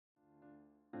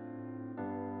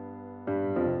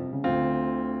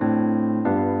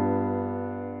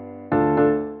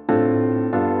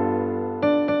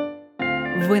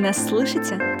Вы нас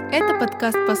слышите? Это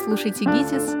подкаст «Послушайте,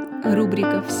 ГИТИС»,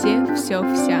 рубрика «Все, все,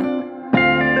 вся».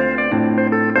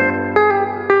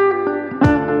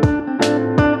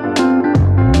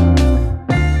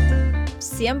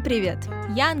 Всем привет!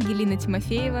 Я Ангелина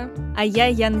Тимофеева. А я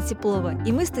Яна Теплова.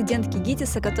 И мы студентки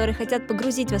ГИТИСа, которые хотят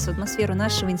погрузить вас в атмосферу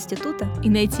нашего института И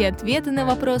найти ответы на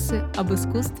вопросы об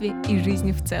искусстве и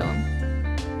жизни в целом.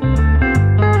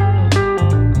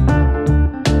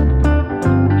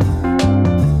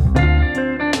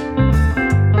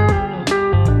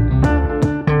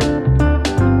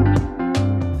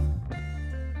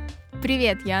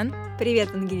 Привет, Ян. Привет,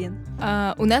 Ангелин.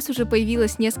 У нас уже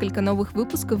появилось несколько новых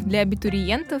выпусков для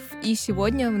абитуриентов, и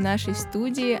сегодня в нашей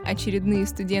студии очередные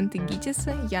студенты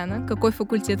ГИТИСа. Яна, какой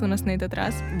факультет у нас на этот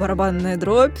раз? Барабанная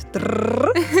дробь.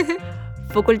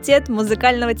 Факультет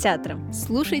музыкального театра.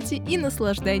 Слушайте и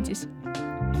наслаждайтесь.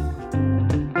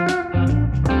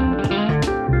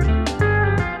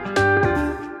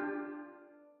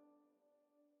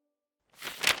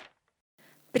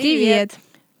 Привет.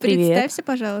 Представься,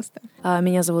 пожалуйста.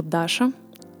 Меня зовут Даша,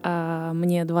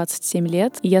 мне 27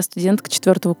 лет. Я студентка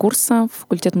 4-го курса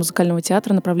факультет музыкального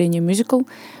театра, направление мюзикл,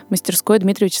 мастерской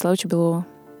Дмитрия Вячеславовича Белова.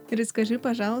 Расскажи,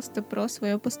 пожалуйста, про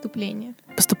свое поступление.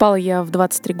 Поступала я в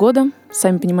 23 года.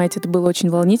 Сами понимаете, это было очень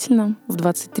волнительно. В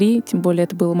 23, тем более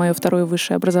это было мое второе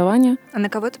высшее образование. А на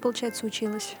кого ты, получается,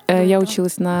 училась? Я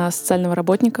училась на социального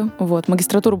работника.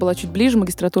 Магистратура была чуть ближе,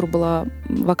 магистратура была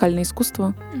вокальное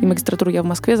искусство. И магистратуру я в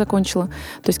Москве закончила.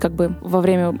 То есть во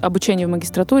время обучения в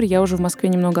магистратуре я уже в Москве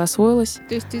немного освоилась.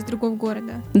 То есть ты из другого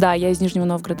города? Да, я из Нижнего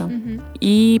Новгорода.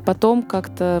 И потом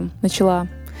как-то начала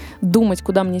думать,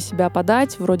 куда мне себя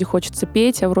подать. Вроде хочется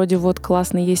петь, а вроде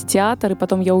классный есть театр. И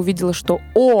потом я увидела, что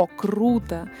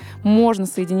круто! Можно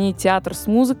соединить театр с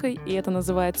музыкой, и это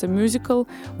называется мюзикл.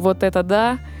 Это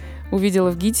да!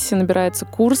 Увидела в ГИТИСе, набирается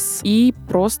курс, и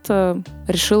просто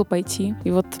решила пойти.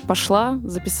 И пошла,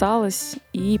 записалась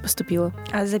и поступила.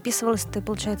 А записывалась ты,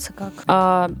 получается,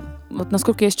 как?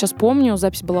 Насколько я сейчас помню,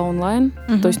 запись была онлайн,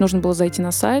 то есть нужно было зайти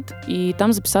на сайт и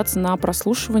там записаться на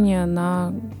прослушивание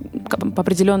на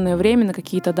определенное время, на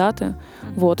какие-то даты.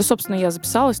 И, собственно, я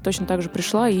записалась, точно так же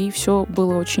пришла, и все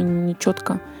было очень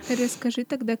четко. Расскажи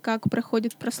тогда, как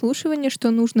проходит прослушивание,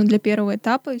 что нужно для первого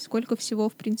этапа и сколько всего,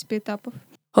 в принципе, этапов?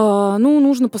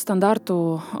 Нужно по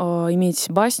стандарту иметь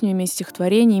басню, иметь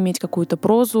стихотворение, иметь какую-то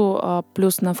прозу.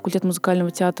 Плюс на факультет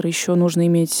музыкального театра еще нужно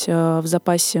иметь в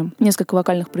запасе несколько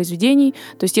вокальных произведений.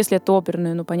 То есть если это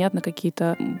оперные, понятно,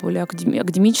 какие-то более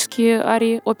академические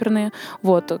арии оперные.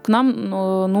 К нам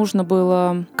нужно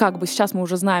было, сейчас мы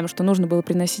уже знаем, что нужно было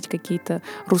приносить какие-то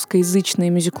русскоязычные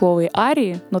мюзикловые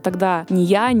арии, но тогда ни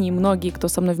я, ни многие, кто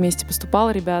со мной вместе поступал,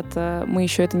 ребята, мы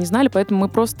еще это не знали, поэтому мы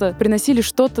просто приносили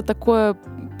что-то такое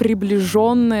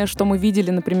приближенное, что мы видели,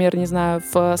 например, не знаю,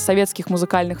 в советских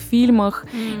музыкальных фильмах,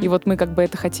 и мы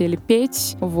это хотели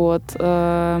петь,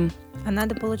 А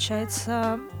надо,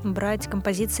 получается, брать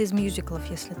композиции из мюзиклов,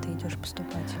 если ты идешь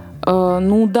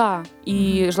поступать? Да,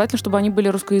 и желательно, чтобы они были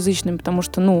русскоязычными, потому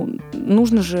что,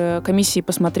 нужно же комиссии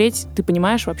посмотреть, ты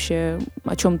понимаешь вообще,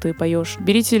 о чем ты поешь.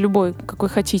 Берите любой, какой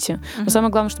хотите. Но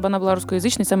самое главное, чтобы она была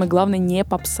русскоязычной, самое главное, не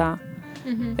попса.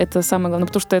 Это самое главное,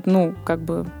 потому что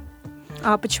это,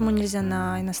 А почему нельзя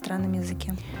на иностранном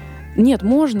языке? Нет,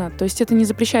 можно, то есть это не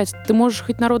запрещается. Ты можешь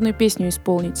хоть народную песню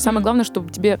исполнить. Самое главное,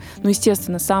 чтобы тебе,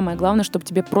 естественно, самое главное, чтобы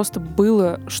тебе просто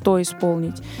было что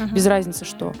исполнить. Без разницы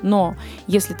что. Но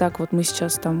если так мы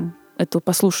сейчас это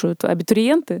послушают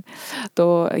абитуриенты,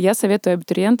 то я советую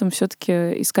абитуриентам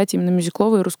все-таки искать именно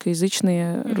мюзикловые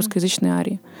русскоязычные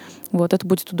арии. Это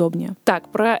будет удобнее. Так,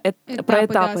 про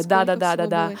этапы.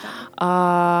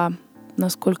 Да.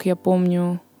 Насколько я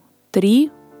помню, три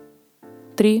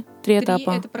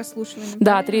этапа. Это прослушивание.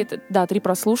 Да, 3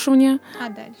 прослушивания.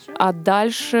 А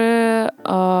дальше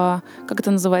как это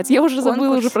называется? Я уже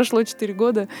забыла, уже прошло 4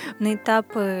 года. На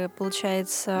этапы,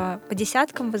 получается, по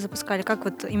десяткам вы запускали? Как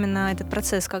именно этот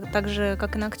процесс? Так же,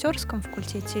 как и на актерском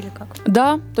факультете или как?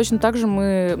 Да, точно так же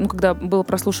мы, когда было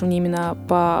прослушивание именно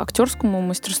по актерскому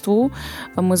мастерству,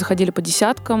 мы заходили по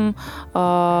десяткам,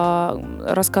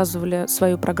 рассказывали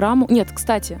свою программу. Нет,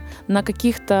 кстати, на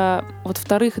каких-то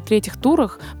вторых и третьих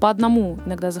турах по одному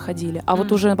иногда заходили. А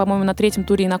уже, по-моему, на 3-м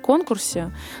туре и на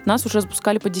конкурсе нас уже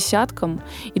запускали по десяткам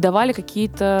и давали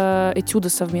какие-то этюды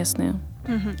совместные.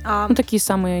 Такие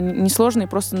самые несложные,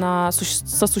 просто на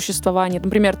сосуществование.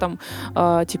 Например,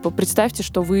 представьте,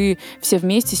 что вы все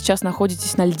вместе сейчас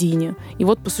находитесь на льдине, и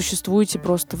посуществуете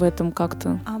просто в этом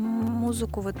как-то. А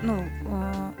музыку,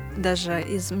 даже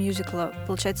из мюзикла,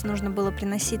 получается, нужно было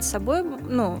приносить с собой,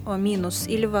 минус,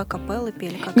 или вы акапеллы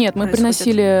пели? Нет, мы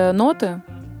приносили ноты,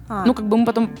 Ну, как бы мы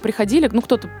потом приходили, ну,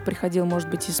 кто-то приходил, может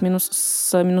быть, и с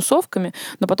минусовками,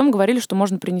 но потом говорили, что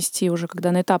можно принести уже,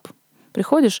 когда на этап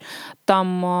приходишь,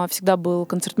 там всегда был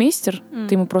концертмейстер,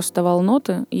 ты ему просто давал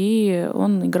ноты, и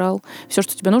он играл все,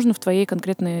 что тебе нужно в твоей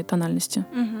конкретной тональности.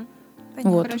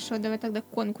 Вот. Хорошо, давай тогда к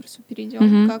конкурсу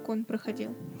перейдем. Как он проходил?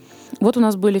 Вот у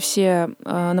нас были все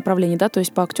направления, да, то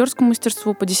есть по актерскому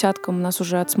мастерству, по десяткам нас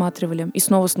уже отсматривали и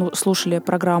снова слушали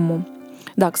программу.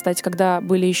 Да, кстати, когда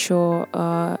были еще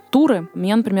туры,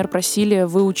 меня, например, просили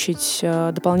выучить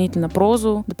дополнительно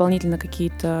прозу, дополнительно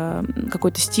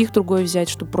какой-то стих другой взять,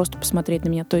 чтобы просто посмотреть на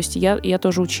меня. То есть я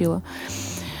тоже учила.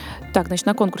 Так, значит,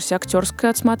 на конкурсе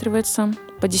актерское отсматривается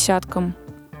по десяткам.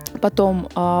 Потом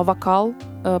вокал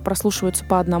прослушивается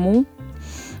по одному.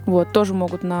 Вот, тоже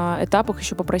могут на этапах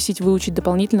еще попросить выучить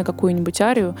дополнительно какую-нибудь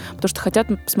арию, потому что хотят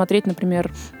посмотреть,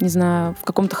 например, не знаю, в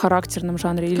каком-то характерном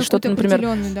жанре или что-то,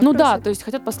 например. Да, то есть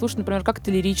хотят послушать, например, как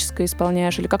ты лирическое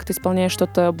исполняешь или как ты исполняешь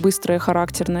что-то быстрое,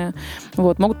 характерное.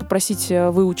 Вот, могут попросить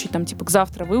выучить, там, типа,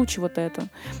 завтра выучи вот это.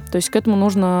 То есть к этому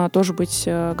нужно тоже быть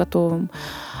готовым.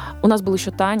 У нас был еще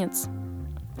танец.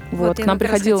 Вот, к нам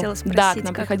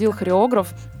приходил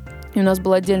хореограф. И у нас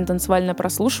было отдельное танцевальное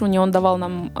прослушивание. Он давал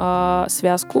нам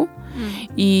связку,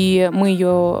 и мы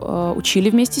ее учили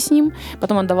вместе с ним.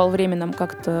 Потом он давал время нам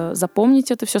как-то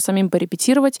запомнить это все, самим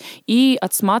порепетировать, и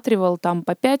отсматривал там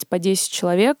по 5, по 10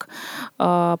 человек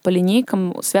по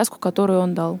линейкам связку, которую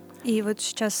он дал. И вот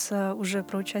сейчас уже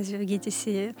про участие в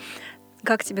ГИТИСе.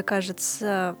 Как тебе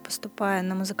кажется, поступая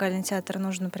на музыкальный театр,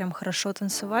 нужно прям хорошо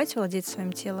танцевать, владеть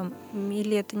своим телом?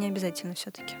 Или это не обязательно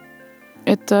все-таки?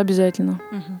 Это обязательно.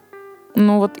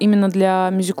 Ну вот именно для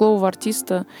мюзиклового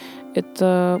артиста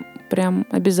это прям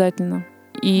обязательно.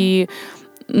 И,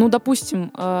 ну,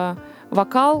 допустим,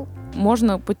 вокал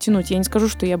можно подтянуть. Я не скажу,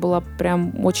 что я была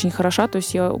прям очень хороша, то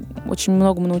есть я очень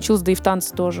многому научилась, да и в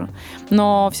танце тоже.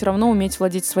 Но все равно уметь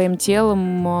владеть своим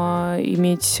телом,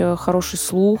 иметь хороший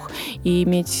слух и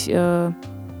иметь...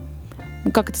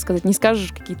 как это сказать? Не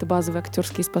скажешь какие-то базовые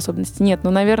актерские способности. Нет,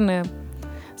 ну, наверное...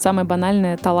 Самое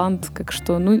банальное — талант, как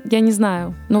что. Ну, я не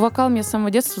знаю. Но вокалом я с самого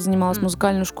детства занималась,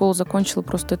 музыкальную школу закончила,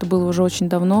 просто это было уже очень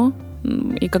давно.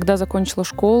 И когда закончила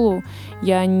школу,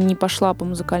 я не пошла по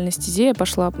музыкальной стезе, я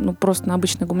пошла просто на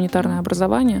обычное гуманитарное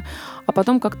образование. А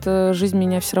потом как-то жизнь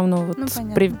меня все равно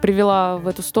привела в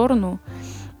эту сторону.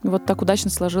 И вот так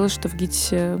удачно сложилось, что в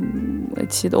ГИТИСе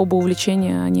эти оба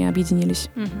увлечения, они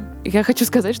объединились. Я хочу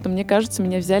сказать, что мне кажется,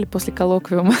 меня взяли после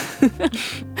коллоквиума.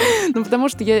 Ну, потому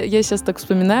что я сейчас так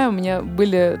вспоминаю, у меня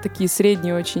были такие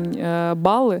средние очень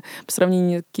баллы по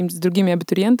сравнению с другими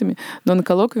абитуриентами, но на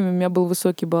коллоквиуме у меня был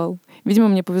высокий балл. Видимо,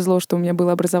 мне повезло, что у меня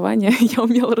было образование, я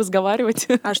умела разговаривать.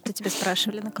 А что тебя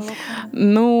спрашивали на коллоквиуме?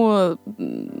 Ну,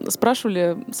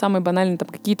 спрашивали самые банальные, там,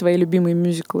 какие твои любимые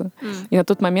мюзиклы. И на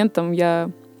тот момент там я...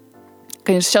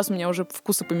 Конечно, сейчас у меня уже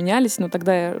вкусы поменялись, но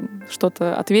тогда я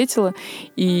что-то ответила,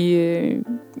 и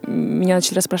меня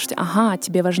начали спрашивать: ага,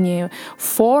 тебе важнее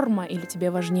форма или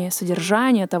тебе важнее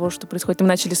содержание того, что происходит? И мы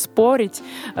начали спорить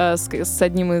с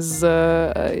одним из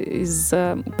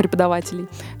преподавателей,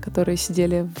 которые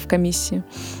сидели в комиссии.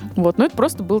 Вот. Но это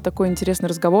просто был такой интересный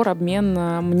разговор, обмен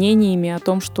мнениями о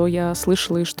том, что я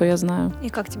слышала и что я знаю. И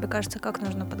как тебе кажется, как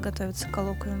нужно подготовиться к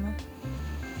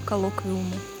коллоквиуму?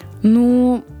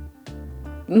 Ну...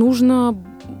 Нужно,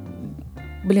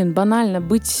 банально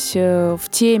быть в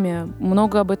теме,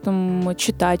 много об этом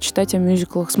читать о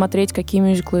мюзиклах, смотреть, какие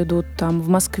мюзиклы идут там в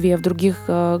Москве, в других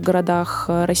городах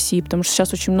России, потому что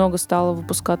сейчас очень много стало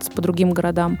выпускаться по другим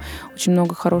городам, очень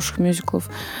много хороших мюзиклов.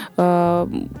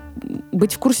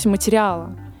 Быть в курсе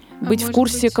материала, быть в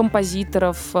курсе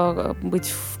композиторов, быть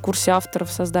в курсе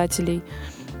авторов, создателей.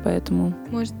 Поэтому...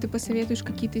 Может, ты посоветуешь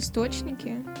какие-то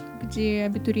источники, где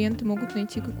абитуриенты могут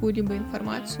найти какую-либо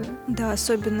информацию? Да,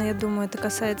 особенно, я думаю, это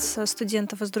касается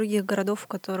студентов из других городов, у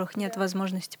которых нет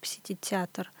возможности посетить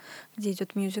театр, где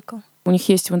идет мюзикл. У них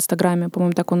есть в Инстаграме,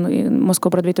 по-моему, так он,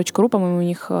 moscowbroadway.ru, по-моему, у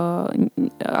них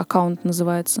аккаунт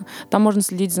называется. Там можно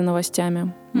следить за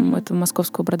новостями этого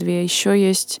московского Бродвея. Еще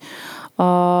есть,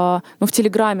 в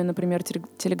Телеграме, например,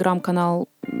 телеграм-канал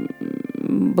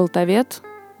Белтовет,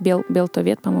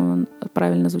 по-моему,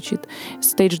 правильно звучит.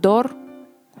 Stage Door.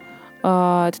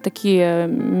 Это такие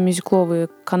мюзикловые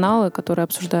каналы, которые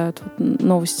обсуждают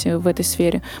новости в этой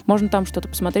сфере. Можно там что-то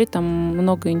посмотреть, там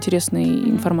много интересной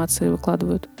информации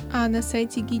выкладывают. А на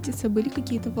сайте ГИТИСа были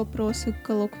какие-то вопросы к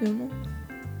коллоквиуму?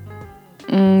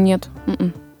 Нет.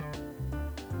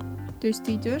 То есть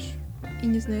ты идешь И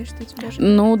не знаешь, что тебя ждет.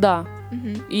 Ну да.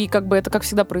 Мгм. И как бы это, как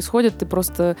всегда, происходит. Ты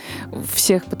просто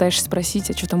всех пытаешься спросить,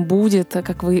 а что там будет, а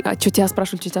как вы, а что тебя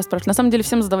спрашивали. На самом деле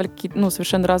всем задавали какие-то,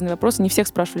 совершенно разные вопросы. Не всех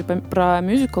спрашивали про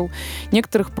мюзикл.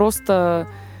 Некоторых просто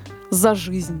за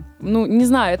жизнь. Не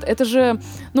знаю, это же,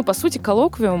 по сути,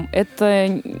 коллоквиум.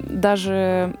 Это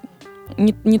даже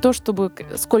не то, чтобы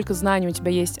сколько знаний у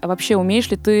тебя есть, а вообще умеешь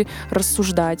ли ты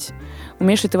рассуждать,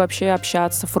 умеешь ли ты вообще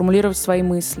общаться, формулировать свои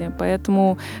мысли.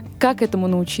 Поэтому как этому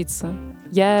научиться?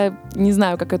 Я не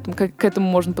знаю, как к этому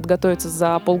можно подготовиться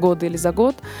за полгода или за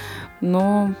год,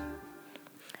 но...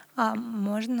 А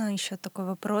можно еще такой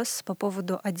вопрос по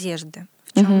поводу одежды?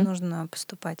 В чем Мгм. нужно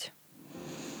поступать?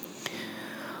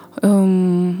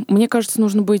 Мне кажется,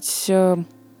 нужно быть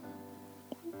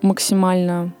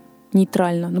максимально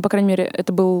нейтрально. По крайней мере,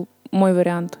 это был мой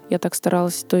вариант. Я так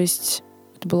старалась. То есть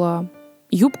это была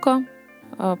юбка,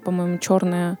 по-моему,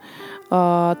 черная,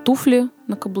 туфли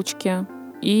на каблучке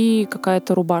и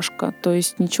какая-то рубашка. То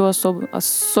есть ничего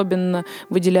особенно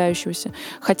выделяющегося.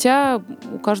 Хотя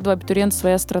у каждого абитуриента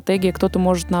своя стратегия. Кто-то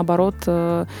может, наоборот,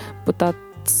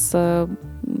 пытаться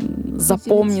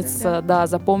запомниться,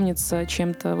 запомниться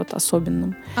чем-то вот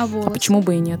особенным. А волосы? А почему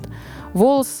бы и нет?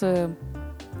 Волосы...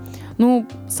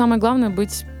 самое главное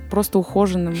быть просто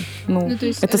ухоженным. То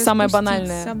есть это самое распустить,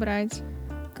 банальное. собрать.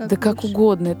 Как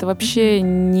угодно. Это вообще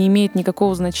не имеет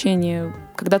никакого значения.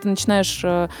 Когда ты начинаешь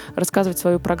рассказывать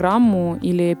свою программу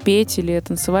или петь, или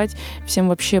танцевать, всем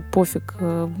вообще пофиг,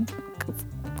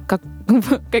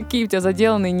 какие у тебя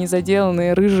заделанные,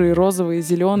 незаделанные, рыжие, розовые,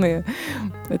 зеленые.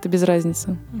 Это без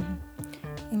разницы.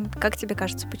 И как тебе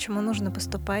кажется, почему нужно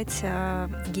поступать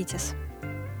в ГИТИС?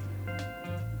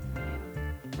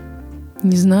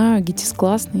 Не знаю, ГИТИС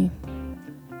классный.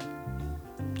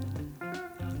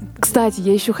 Кстати,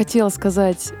 я еще хотела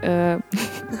сказать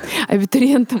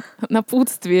абитуриентам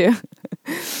напутствие.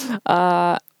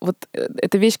 Вот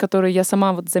это вещь, которую я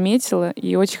сама заметила,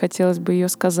 и очень хотелось бы ее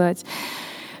сказать.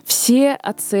 Все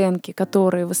оценки,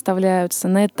 которые выставляются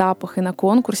на этапах и на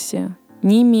конкурсе,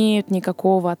 не имеют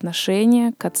никакого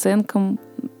отношения к оценкам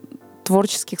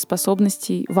творческих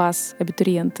способностей вас,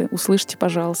 абитуриенты. Услышьте,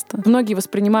 пожалуйста. Многие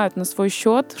воспринимают на свой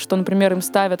счет, что, например, им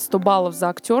ставят 100 баллов за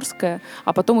актерское,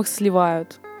 а потом их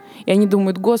сливают. И они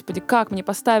думают: господи, как мне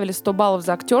поставили 100 баллов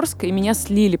за актерское, и меня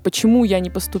слили, почему я не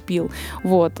поступил?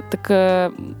 Вот. Так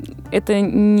это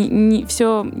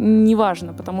все не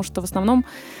важно, потому что в основном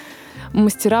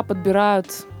мастера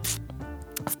подбирают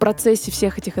в процессе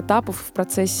всех этих этапов, в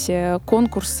процессе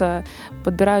конкурса,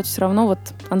 подбирают все равно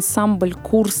ансамбль,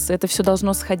 курс, это все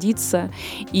должно сходиться.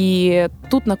 И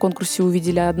тут на конкурсе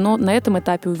увидели одно, на этом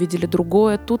этапе увидели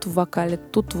другое, тут в вокале,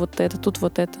 тут вот это, тут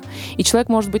вот это. И человек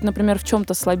может быть, например, в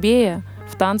чем-то слабее,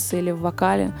 в танце или в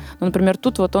вокале, но, например,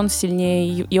 тут он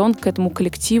сильнее, и он к этому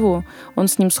коллективу, он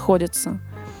с ним сходится.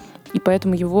 И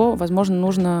поэтому его, возможно,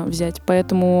 нужно взять.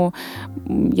 Поэтому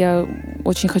я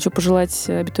очень хочу пожелать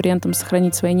абитуриентам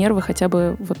сохранить свои нервы хотя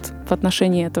бы в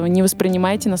отношении этого. Не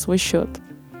воспринимайте на свой счет.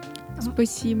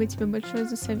 Спасибо тебе большое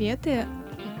за советы.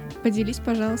 Поделись,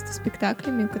 пожалуйста,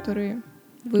 спектаклями, которые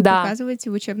вы показываете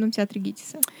в учебном театре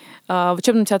ГИТИСа. В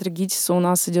учебном театре ГИТИСа у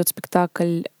нас идет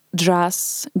спектакль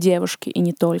 «Джаз. Девушки и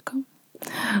не только».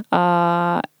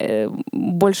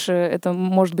 Больше это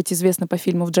может быть известно по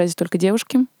фильму «В джазе только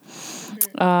девушки».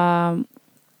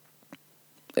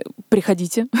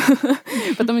 Приходите.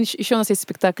 Потом еще у нас есть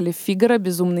спектакль «Фигаро.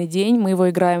 Безумный день». Мы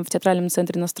его играем в театральном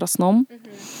центре на Страстном.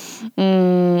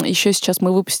 Еще сейчас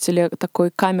мы выпустили такой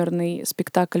камерный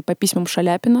спектакль по письмам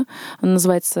Шаляпина. Он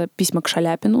называется «Письма к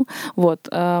Шаляпину». Мы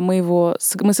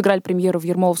сыграли премьеру в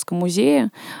Ермоловском музее,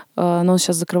 но он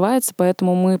сейчас закрывается,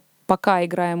 поэтому мы пока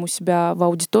играем у себя в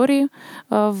аудитории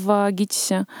в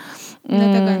ГИТИСе.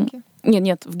 На Таганке?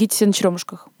 Нет, в ГИТИСе на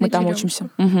Черемушках. Мы там учимся.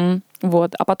 Угу.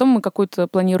 А потом мы какую-то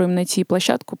планируем найти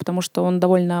площадку, потому что он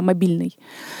довольно мобильный.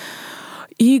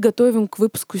 И готовим к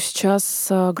выпуску сейчас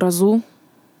 «Грозу».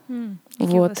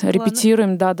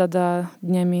 Репетируем,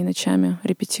 днями и ночами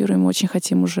репетируем. Очень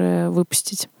хотим уже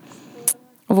выпустить.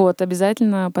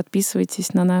 Обязательно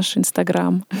подписывайтесь на наш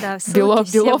Инстаграм. Да, ссылки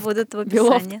все будут в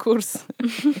описании. Белов курс.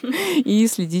 И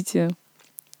следите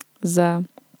за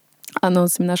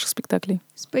анонсами наших спектаклей.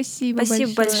 Спасибо большое.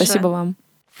 Спасибо вам.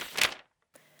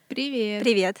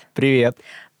 Привет. Привет.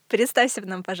 Представься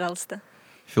нам, пожалуйста.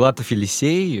 Филатов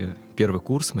Елисей, первый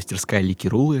курс, мастерская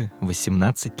Ликирулы,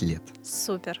 18 лет.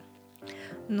 Супер.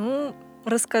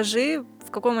 Расскажи,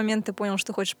 в какой момент ты понял,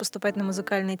 что хочешь поступать на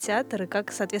музыкальный театр, и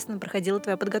как, соответственно, проходила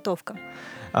твоя подготовка?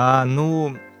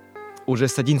 Уже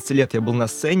с 11 лет я был на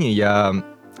сцене, я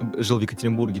жил в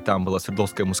Екатеринбурге, там была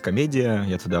Свердловская мускомедия,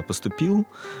 я туда поступил,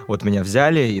 вот меня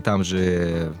взяли, и там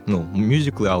же,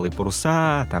 мюзиклы «Алые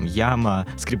паруса», там «Яма»,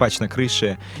 «Скрипач на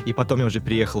крыше», и потом я уже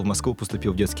приехал в Москву,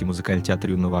 поступил в детский музыкальный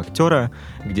театр юного актера,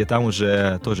 где там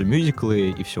уже тоже мюзиклы,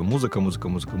 и все, музыка,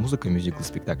 мюзиклы,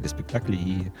 спектакли,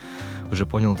 и уже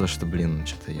понял то, что,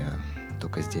 что-то я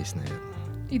только здесь, наверное.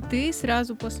 И ты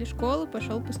сразу после школы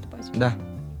пошел поступать? Да.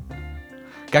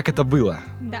 Как это было?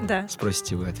 Да.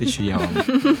 Спросите вы, отвечу я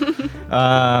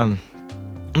вам.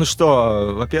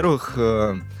 Во-первых,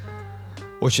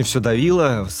 очень все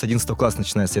давило. С 11 класса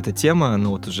начинается эта тема, но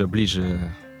вот уже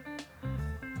ближе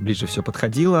все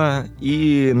подходило.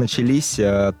 И начались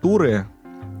туры.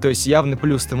 То есть явный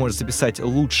плюс, ты можешь записать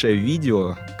лучшее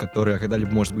видео, которое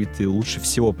когда-либо, может быть, ты лучше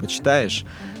всего прочитаешь.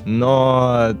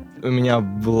 Но у меня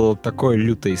было такое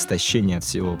лютое истощение от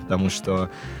всего, потому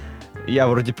что я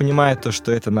вроде понимаю то,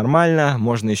 что это нормально,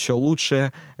 можно еще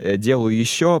лучше, делаю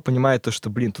еще, понимаю то,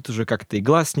 что, тут уже как-то и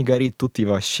глаз не горит, тут и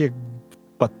вообще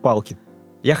под палки.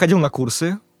 Я ходил на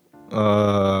курсы.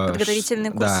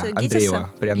 Подготовительные курсы да, ГИТИСа?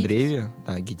 Андреева, при Андрееве,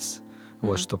 да, ГИТИС.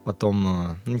 Вот, чтобы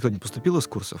потом никто не поступил из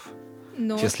курсов.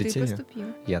 Но все ты слетели. поступил.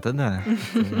 Я-то да.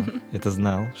 Это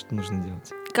знал, что нужно делать.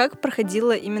 Как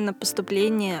проходило именно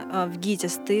поступление в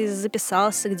ГИТИС? Ты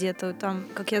записался где-то там,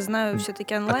 как я знаю,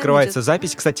 все-таки онлайн? Открывается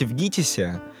запись. Кстати, в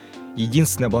ГИТИСе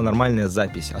единственная была нормальная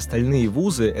запись. Остальные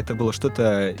вузы — это было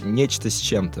что-то, нечто с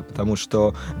чем-то, потому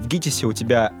что в ГИТИСе у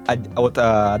тебя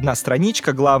одна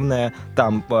страничка главная,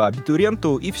 там по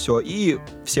абитуриенту, и все. И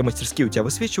все мастерские у тебя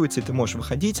высвечиваются, и ты можешь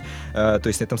выходить, то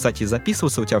есть на этом сайте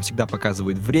записываться, у тебя всегда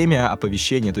показывает время,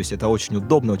 оповещение, то есть это очень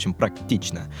удобно, очень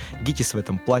практично. ГИТИС в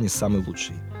этом плане самый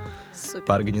лучший. Супер.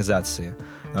 По организации.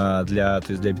 Для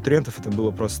абитуриентов это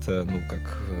было просто,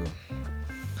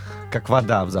 как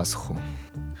вода в засуху.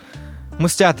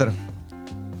 Муз-театр.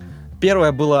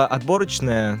 Первое было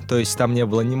отборочное, то есть там не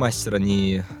было ни мастера,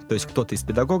 то есть кто-то из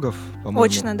педагогов, по-моему.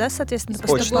 Очно, да, соответственно, Из ты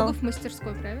поступал? педагогов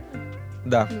мастерской, правильно?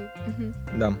 Да, Мгм.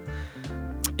 да.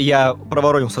 Я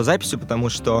проворонился записью, потому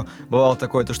что бывало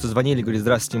такое, то, что звонили, говорили: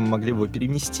 здравствуйте, мы могли бы его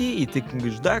перенести, и ты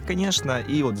говоришь: да, конечно,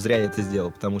 и вот зря я это сделал,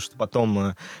 потому что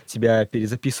потом тебя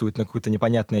перезаписывают на какое-то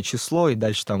непонятное число, и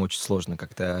дальше там очень сложно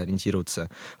как-то ориентироваться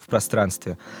в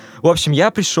пространстве. В общем, я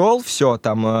пришел, все,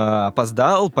 там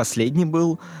опоздал, последний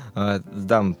был,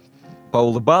 там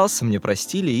поулыбался, мне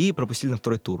простили и пропустили на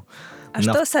второй тур.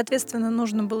 Что, соответственно,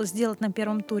 нужно было сделать на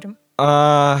первом туре?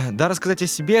 Рассказать о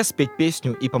себе, спеть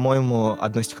песню и, по-моему,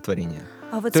 одно стихотворение.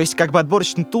 Вот То есть,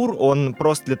 отборочный тур, он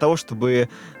просто для того, чтобы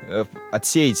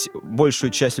отсеять большую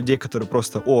часть людей, которые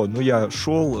просто: я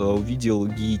шел, увидел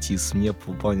ГИТИС, мне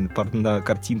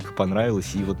картинка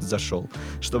понравилась, и вот зашел.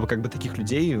 Чтобы таких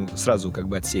людей сразу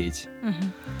отсеять.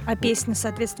 А песни,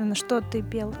 соответственно, что ты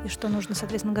пел и что нужно,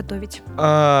 соответственно, готовить?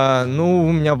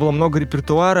 У меня было много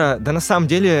репертуара. Да, на самом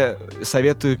деле,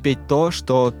 советую петь то,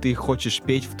 что ты хочешь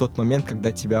петь в тот момент,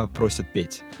 когда тебя просят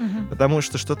петь. Потому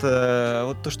что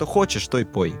то, что хочешь, то и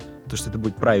пой. То, что это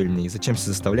будет правильнее. И зачем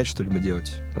себя заставлять что-либо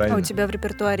делать? Правильно? А у тебя в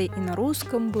репертуаре и на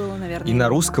русском было, наверное? И на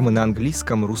русском, и на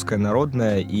английском, русское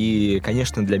народное. И,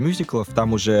 конечно, для мюзиклов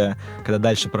там уже, когда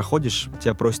дальше проходишь,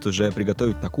 тебя просят уже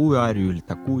приготовить такую арию или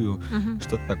такую,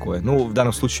 что-то такое. В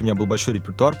данном случае у меня был большой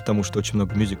репертуар, потому что очень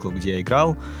много мюзиклов, где я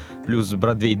играл, плюс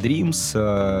Broadway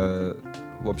Dreams,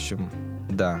 в общем,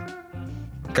 да.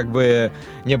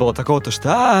 Не было такого,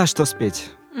 что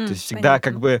спеть. То есть всегда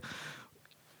понятно.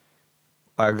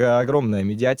 Огромная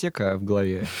медиатека в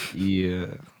голове и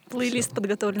Плейлист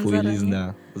подготовлен плейлист, заранее.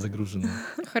 да, загруженный.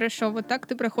 Хорошо, вот так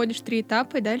ты проходишь 3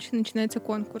 этапа, и дальше начинается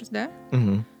конкурс, да?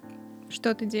 Угу.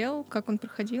 Что ты делал? Как он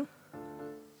проходил?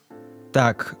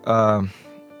 Так,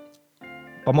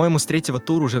 по-моему, с 3-го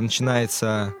тура уже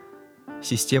начинается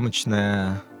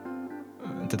системочная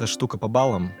эта штука по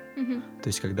баллам. То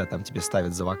есть, когда там тебе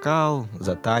ставят за вокал,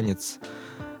 за танец.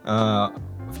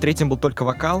 В 3-м был только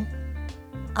вокал.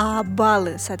 А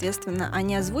баллы, соответственно,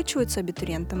 они озвучиваются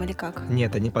абитуриентам или как?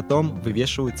 Нет, они потом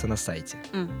вывешиваются на сайте.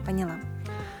 Поняла.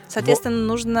 Соответственно,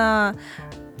 нужно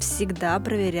всегда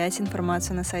проверять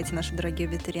информацию на сайте, наши дорогие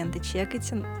абитуриенты.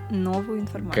 Чекайте новую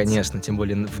информацию. Конечно, тем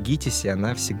более в ГИТИСе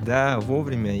она всегда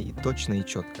вовремя и точно, и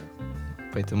четко.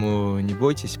 Поэтому не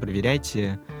бойтесь,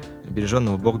 проверяйте.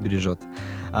 Береженного Бог бережет.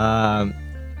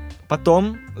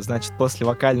 Потом, значит, после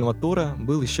вокального тура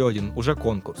был еще один уже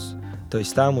конкурс. То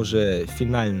есть там уже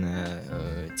финальная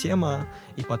тема,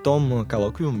 и потом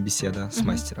коллоквиум, беседа с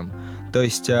мастером. То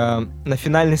есть на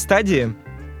финальной стадии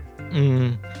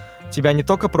тебя не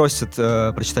только просят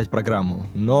прочитать программу,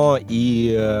 но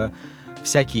и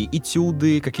всякие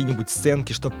этюды, какие-нибудь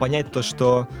сценки, чтобы понять то,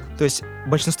 что... То есть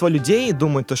большинство людей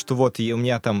думают то, что вот у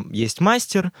меня там есть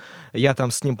мастер, я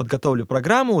там с ним подготовлю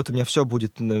программу, вот у меня все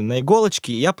будет на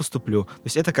иголочке, и я поступлю. То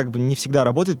есть это как бы не всегда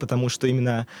работает, потому что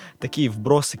именно такие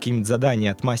вбросы, какие-нибудь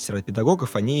задания от мастера, от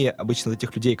педагогов, они обычно для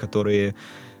тех людей, которые...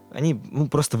 Они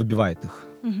просто выбивают их.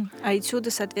 А этюды,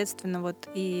 соответственно, вот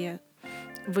и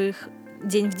вы их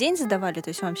день в день задавали? То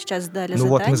есть вам сейчас дали задание?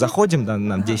 Вот мы заходим, да,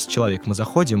 нам 10 человек, мы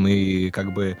заходим, и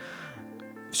как бы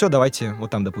все, давайте,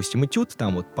 вот там, допустим, этюд,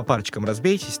 там вот по парочкам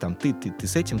разбейтесь, там ты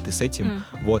с этим,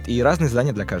 вот, и разные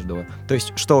задания для каждого. То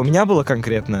есть, что у меня было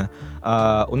конкретно,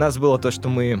 у нас было то, что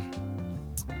мы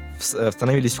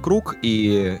становились в круг,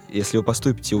 и если вы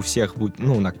поступите, у всех будет,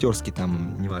 на актерский,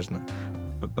 там, неважно,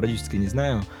 продюсерский, не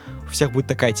знаю, у всех будет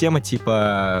такая тема,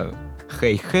 типа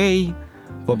 «хей-хей»,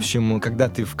 в общем, когда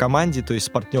ты в команде, то есть с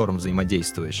партнером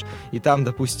взаимодействуешь, и там,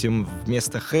 допустим,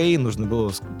 вместо «хей» нужно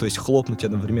было, то есть хлопнуть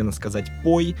одновременно, сказать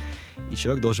 «пой», и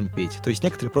человек должен петь. То есть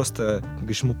некоторые просто,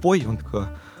 говоришь ему «пой», он такой,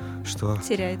 что...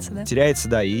 Теряется, да? Теряется,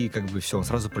 да, и как бы все, он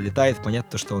сразу пролетает,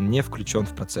 понятно, что он не включен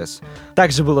в процесс.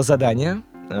 Также было задание,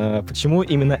 почему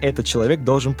именно этот человек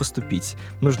должен поступить.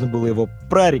 Нужно было его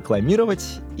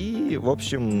прорекламировать и, в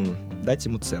общем, дать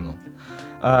ему цену.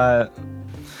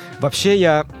 Вообще,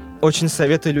 я очень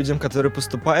советую людям, которые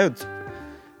поступают,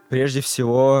 прежде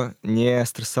всего не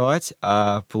стрессовать,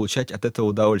 а получать от этого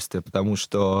удовольствие, потому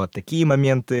что такие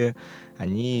моменты,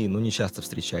 они, не часто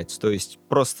встречаются. То есть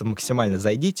просто максимально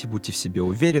зайдите, будьте в себе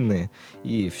уверены,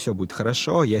 и все будет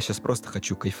хорошо. Я сейчас просто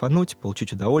хочу кайфануть,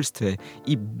 получить удовольствие,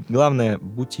 и главное,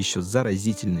 будьте еще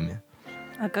заразительными.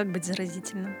 А как быть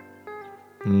заразительным?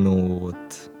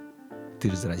 Ты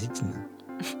же заразительна.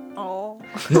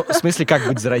 В смысле, как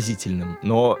быть заразительным?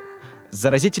 Но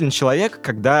заразительный человек,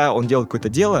 когда он делает какое-то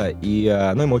дело, и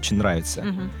оно ему очень нравится.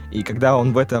 И когда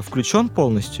он в это включен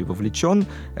полностью, вовлечен,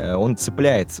 он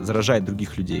цепляет, заражает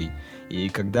других людей. И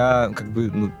когда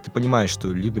ты понимаешь,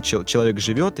 что либо человек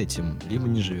живет этим, либо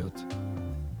не живет.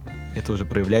 Это уже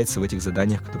проявляется в этих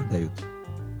заданиях, которые дают.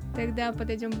 Тогда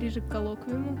подойдем ближе к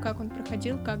коллоквиуму. Как он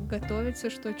проходил, как готовиться,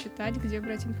 что читать, где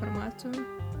брать информацию.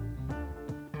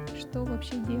 Что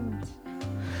вообще делать?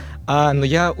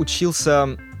 Я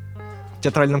учился в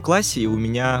театральном классе, и у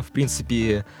меня, в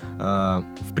принципе,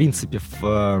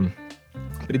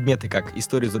 предметы, как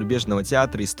история зарубежного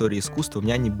театра, история искусства, у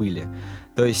меня не были.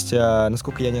 То есть,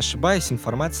 насколько я не ошибаюсь,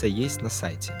 информация есть на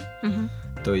сайте.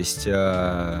 То есть,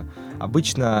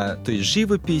 обычно,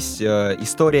 живопись,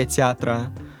 история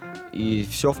театра, и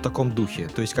все в таком духе.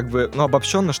 То есть,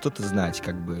 обобщенно что-то знать,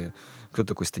 кто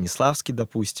такой Станиславский,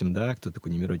 допустим, да, кто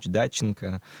такой Немирович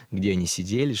Датченко, где они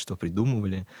сидели, что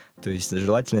придумывали. То есть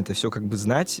желательно это все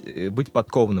знать, быть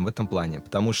подкованным в этом плане,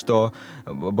 потому что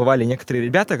бывали некоторые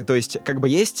ребята, то есть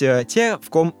есть те, в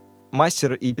ком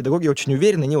мастер и педагоги очень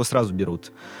уверены, они его сразу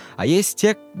берут. А есть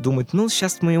те, думают,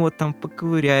 сейчас мы его там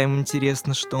поковыряем,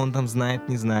 интересно, что он там знает,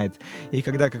 не знает. И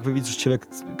когда, как вы видите, человек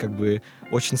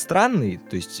очень странный,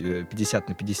 то есть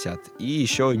 50/50, и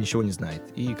еще ничего не знает.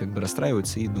 И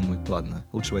расстраивается и думает, ладно,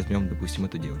 лучше возьмем, допустим,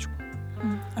 эту девочку.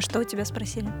 А что у тебя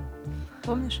спросили?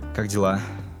 Помнишь? Как дела?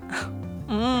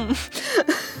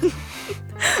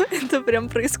 Это прям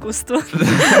про искусство.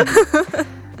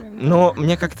 Но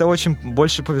мне как-то очень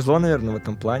больше повезло, наверное, в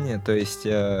этом плане. То есть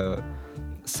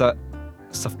со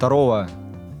второго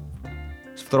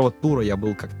тура я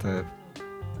был как-то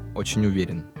очень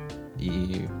уверен.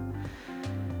 И,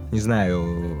 не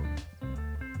знаю,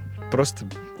 просто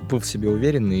был в себе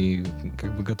уверен и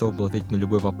готов был ответить на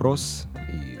любой вопрос.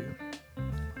 И...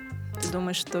 Ты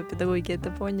думаешь, что педагоги это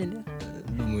поняли?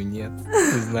 Думаю, нет.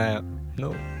 Не знаю.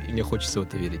 И мне хочется в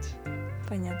это верить.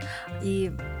 Понятно.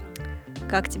 И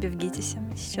как тебе в ГИТИСе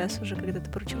сейчас уже, когда ты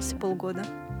проучился полгода?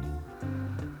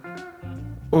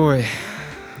 Ой.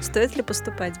 Стоит ли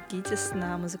поступать в ГИТИС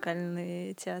на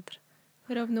музыкальный театр?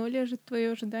 Равно ли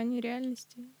твое ожидание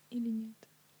реальности или нет?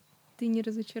 Ты не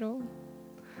разочарован?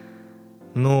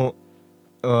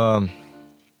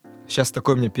 Сейчас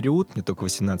такой у меня период, мне только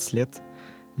 18 лет.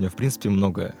 У меня, в принципе,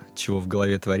 много чего в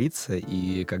голове творится,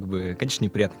 и конечно,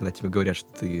 неприятно, когда тебе говорят,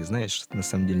 что ты знаешь, что ты на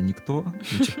самом деле никто,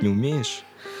 ничего не умеешь.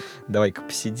 Давай-ка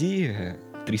посиди,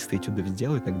 300 этюдов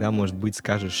сделай, тогда, может быть,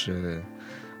 скажешь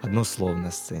одно слово на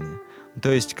сцене.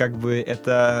 То есть,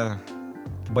 это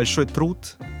большой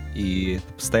труд, и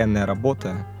это постоянная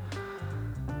работа,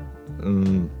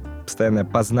 постоянное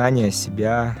познание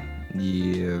себя,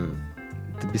 и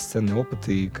это бесценный опыт,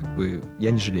 и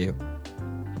я не жалею.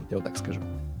 Я вот так скажу.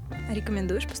 А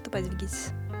рекомендуешь поступать в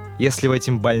ГИТИС? Если вы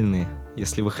этим больны,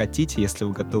 если вы хотите, если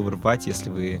вы готовы рвать, если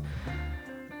вы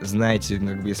знаете,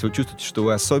 если вы чувствуете, что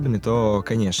вы особенный, то,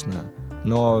 конечно.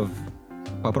 Но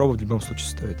попробовать в любом случае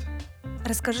стоит.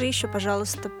 Расскажи еще,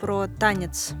 пожалуйста, про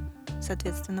танец.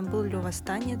 Соответственно, был ли у вас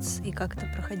танец и как это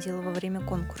проходило во время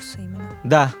конкурса именно?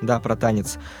 Да, про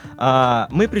танец.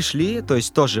 Мы пришли, то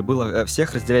есть тоже было,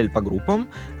 всех разделяли по группам,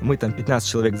 мы там 15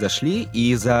 человек зашли,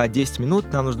 и за 10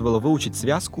 минут нам нужно было выучить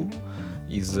связку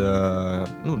из,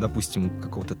 допустим,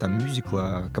 какого-то там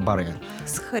мюзикла, кабаре.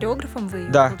 С хореографом вы?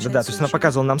 Да, получается, то есть она учили?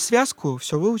 показывала нам связку,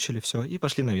 все выучили, все, и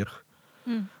пошли наверх.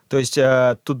 М. То есть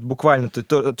тут буквально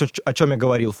то, о чем я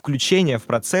говорил, включение в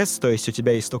процесс, то есть у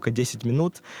тебя есть только 10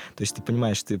 минут, то есть ты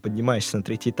понимаешь, ты поднимаешься на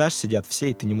 3-й этаж, сидят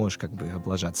все, и ты не можешь как бы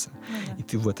облажаться. Ну да. И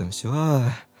ты в этом все,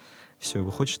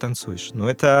 выходишь, танцуешь. Но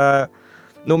это...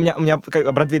 Ну, у меня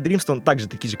Broadway Dreams, он также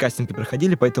такие же кастинги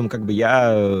проходили, поэтому как бы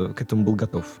я к этому был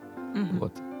готов. Мгм.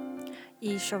 Вот. И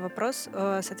еще вопрос,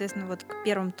 соответственно, вот к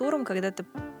первым турам, когда ты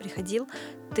приходил,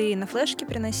 ты на флешке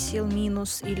приносил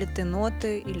минус, или ты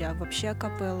ноты, или вообще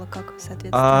акапелла, как,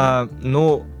 соответственно?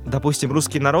 Допустим,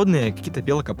 русские народные, какие-то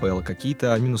пела капелла,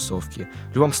 какие-то минусовки.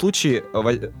 В любом случае,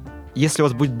 если у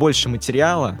вас будет больше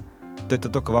материала, то это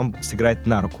только вам сыграет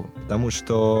на руку. Потому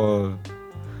что,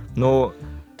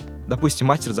 допустим,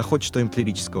 мастер захочет что-нибудь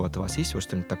лирического от вас. Есть вот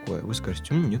что-нибудь такое? Вы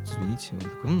скажете, нет, извините. Он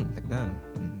такой, тогда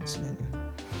до свидания.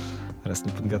 Раз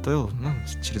не подготовил,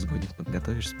 через годик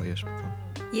подготовишь, споешь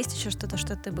потом. Есть еще что-то,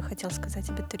 что ты бы хотел сказать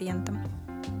абитуриентам?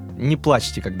 Не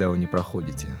плачьте, когда вы не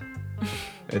проходите.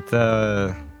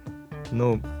 Это,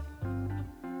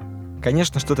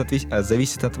 конечно, что-то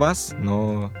зависит от вас,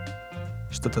 но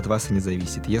что-то от вас и не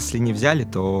зависит. Если не взяли,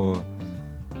 то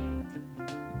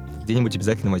где-нибудь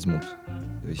обязательно возьмут.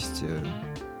 То есть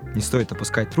не стоит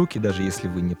опускать руки, даже если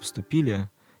вы не поступили.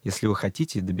 Если вы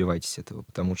хотите, добивайтесь этого,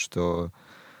 потому что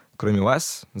кроме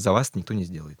вас, за вас никто не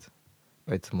сделает.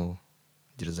 Поэтому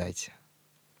дерзайте.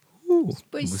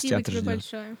 Спасибо тебе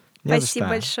большое. Спасибо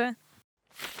большое.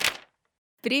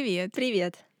 Привет.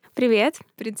 Привет. Привет.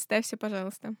 Представься,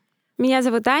 пожалуйста. Меня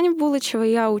зовут Аня Булычева,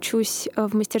 я учусь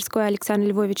в мастерской Александра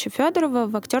Львовича Федорова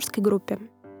в актерской группе.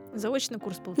 Заочный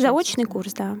курс, получается? Заочный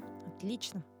курс, да.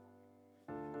 Отлично.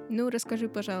 Расскажи,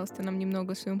 пожалуйста, нам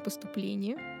немного о своем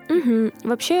поступлении.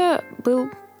 Вообще был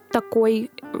такой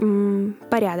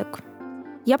порядок.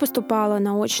 Я поступала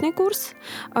на очный курс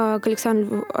к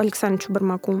Александру Александровичу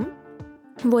Бармаку.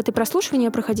 И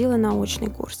прослушивание проходило на очный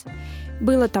курс.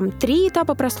 Было там 3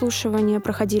 этапа прослушивания,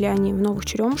 проходили они в Новых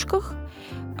Черемушках.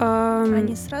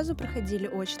 Они сразу проходили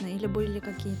очно или были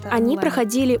какие-то Они онлайн?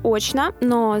 проходили очно,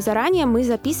 но заранее мы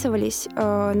записывались.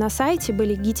 На сайте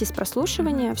были ГИТИС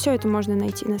прослушивания. Все это можно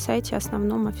найти на сайте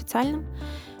основном, официальном.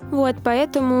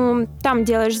 Поэтому там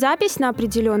делаешь запись на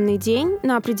определенный день,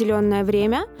 на определенное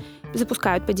время.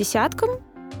 Запускают по десяткам.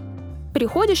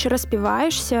 Приходишь,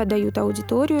 распеваешься, дают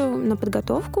аудиторию на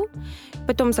подготовку.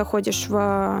 Потом заходишь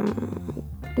в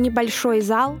небольшой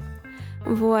зал.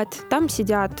 Там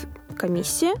сидят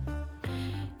комиссия.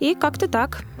 И как-то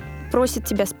так просят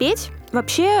тебя спеть.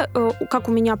 Вообще, как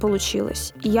у меня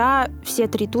получилось, я все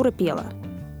 3 тура пела.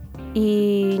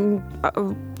 И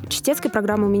чтецкой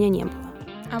программы у меня не было.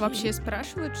 А вообще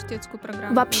спрашивают чтецкую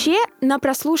программу? Вообще на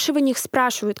прослушиваниях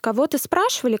спрашивают. Кого-то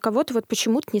спрашивали, кого-то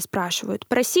почему-то не спрашивают.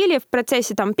 Просили в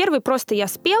процессе, первый просто я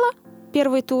спела,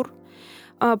 первый тур.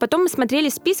 Потом мы смотрели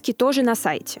списки тоже на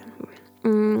сайте.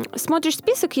 Смотришь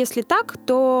список, если так,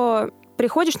 то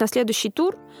приходишь на следующий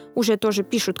тур, уже тоже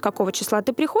пишут, какого числа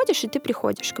ты приходишь, и ты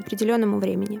приходишь к определенному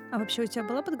времени. А вообще у тебя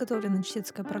была подготовлена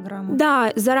чтецкая программа?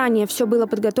 Да, заранее все было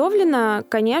подготовлено,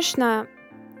 конечно.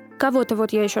 Кого-то,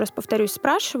 я еще раз повторюсь,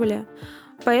 спрашивали,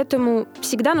 поэтому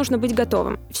всегда нужно быть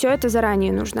готовым. Все это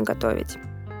заранее нужно готовить.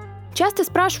 Часто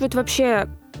спрашивают вообще,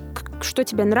 что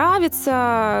тебе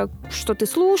нравится, что ты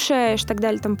слушаешь, и так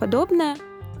далее и тому подобное.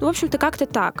 В общем-то, как-то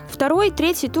так. 2-й,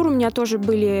 3-й тур у меня тоже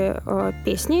были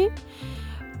песни.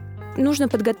 Нужно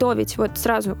подготовить,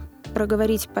 сразу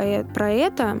проговорить про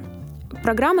это.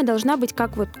 Программа должна быть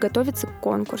как готовиться к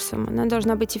конкурсам. Она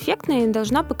должна быть эффектной и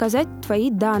должна показать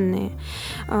твои данные.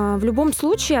 В любом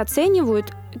случае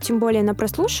оценивают, тем более на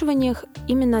прослушиваниях,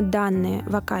 именно данные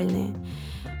вокальные.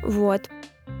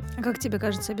 А как тебе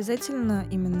кажется, обязательно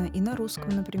именно и на русском,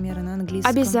 например, и на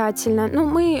английском? Обязательно.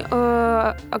 Мы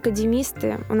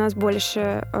академисты, у нас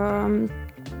больше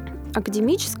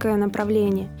академическое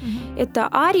направление. Это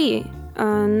арии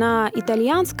на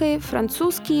итальянский,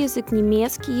 французский язык,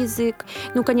 немецкий язык.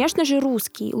 Конечно же,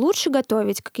 русский. Лучше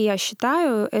готовить, как я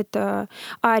считаю, это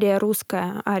ария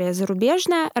русская, ария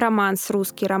зарубежная, романс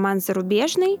русский, романс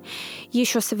зарубежный,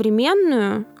 еще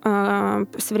современное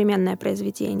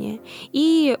произведение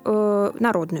и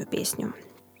народную песню.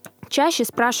 Чаще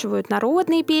спрашивают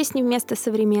народные песни вместо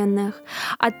современных.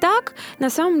 А так, на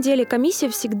самом деле, комиссия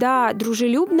всегда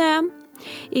дружелюбная.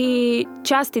 И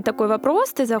частый такой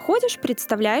вопрос, ты заходишь,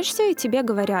 представляешься, и тебе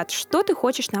говорят, что ты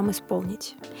хочешь нам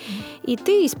исполнить. И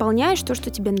ты исполняешь то, что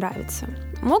тебе нравится.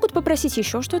 Могут попросить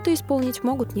еще что-то исполнить,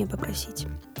 могут не попросить.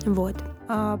 Вот.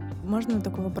 А можно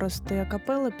такой вопрос? Ты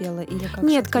акапелла пела или как?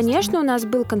 Нет, конечно, у нас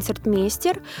был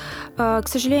концертмейстер. К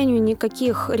сожалению,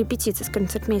 никаких репетиций с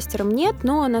концертмейстером нет,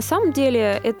 но на самом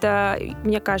деле это,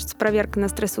 мне кажется, проверка на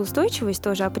стрессоустойчивость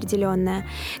тоже определенная.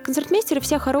 Концертмейстеры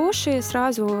все хорошие,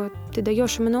 сразу ты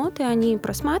даешь им ноты, они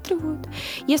просматривают.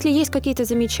 Если есть какие-то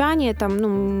замечания, там,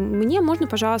 мне можно,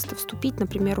 пожалуйста, вступить,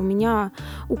 например, у меня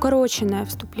укороченное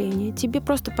вступление. Тебе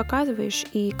просто показываешь,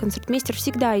 и концертмейстер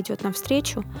всегда идет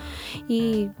навстречу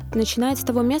и начинает с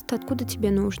того места, откуда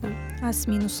тебе нужно. А с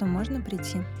минусом можно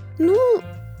прийти?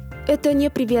 Это не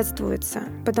приветствуется,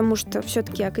 потому что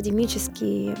все-таки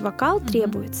академический вокал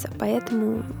требуется,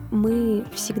 поэтому мы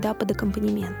всегда под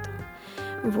аккомпанемент.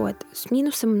 Вот. С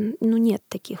минусом, нет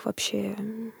таких вообще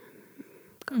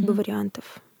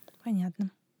вариантов. Понятно.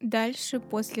 Дальше,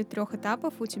 после 3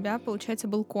 этапов, у тебя, получается,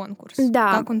 был конкурс.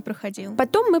 Да. Как он проходил?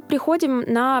 Потом мы приходим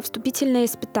на вступительные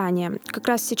испытания. Как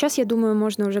раз сейчас, я думаю,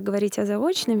 можно уже говорить о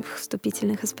заочных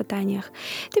вступительных испытаниях.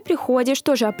 Ты приходишь,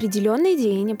 тоже определенный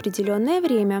день, определенное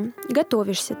время,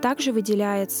 готовишься. Также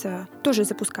выделяется, тоже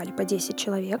запускали по 10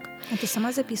 человек. А ты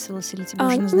сама записывалась или тебя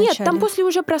уже назначали? Нет, там после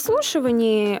уже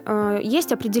прослушиваний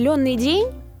есть определенный день,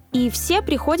 и все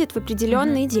приходят в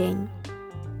определенный день.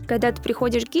 Когда ты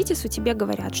приходишь к ГИТИСу, тебе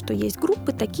говорят, что есть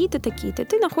группы такие-то, такие-то.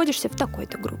 Ты находишься в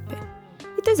такой-то группе.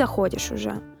 И ты заходишь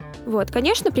уже. Вот.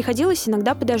 Конечно, приходилось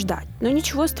иногда подождать, но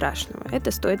ничего страшного,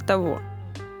 это стоит того.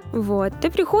 Вот. Ты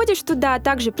приходишь туда,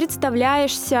 также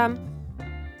представляешься,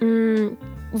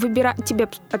 тебе,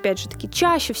 опять же таки,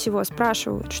 чаще всего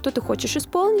спрашивают, что ты хочешь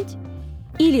исполнить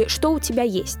или что у тебя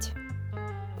есть.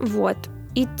 Вот.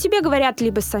 И тебе говорят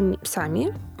либо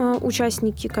сами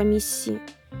участники комиссии,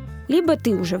 либо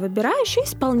ты уже выбираешь и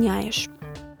исполняешь.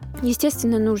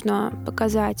 Естественно, нужно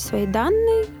показать свои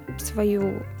данные,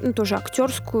 свою, тоже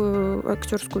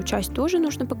актерскую часть тоже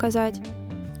нужно показать.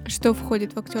 Что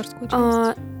входит в актерскую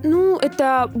часть?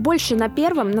 Это больше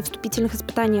на вступительных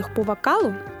испытаниях по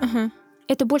вокалу. Ага.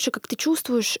 Это больше, как ты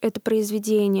чувствуешь это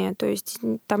произведение. То есть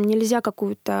там нельзя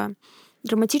какую-то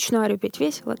драматичную арию петь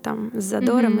весело, там, с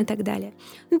задором и так далее.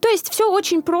 То есть все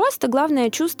очень просто,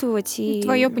 главное чувствовать и...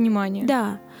 Твое понимание.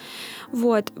 Да.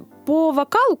 Вот. По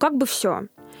вокалу как бы все.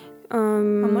 А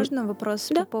можно вопрос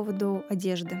по поводу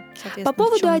одежды? По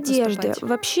поводу одежды.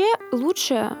 Вообще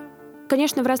лучше,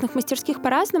 конечно, в разных мастерских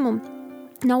по-разному.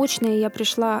 На очное я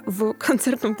пришла в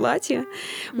концертном платье.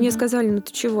 Мне сказали,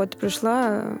 ты чего, ты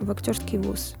пришла в актерский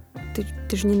вуз.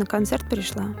 Ты же не на концерт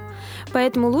пришла.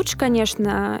 Поэтому лучше,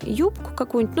 конечно, юбку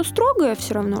какую-нибудь, строгое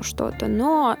все равно что-то,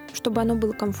 но чтобы оно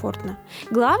было комфортно.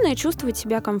 Главное — чувствовать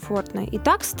себя комфортно. И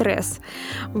так стресс.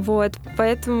 Вот,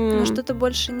 поэтому... что-то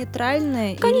больше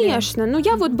нейтральное? Конечно. Или...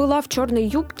 я вот была в черной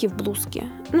юбке, в блузке,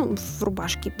 в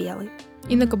рубашке белой.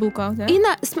 И на каблуках, да? И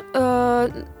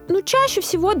чаще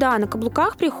всего, да, на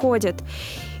каблуках приходят.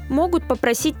 Могут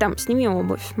попросить сними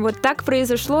обувь. Вот так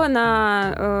произошло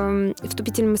на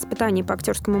вступительном испытании по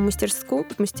актерскому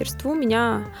мастерству.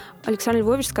 Меня Александр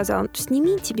Львович сказал,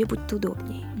 сними, тебе будет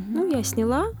удобнее. Я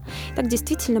сняла. Так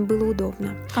действительно было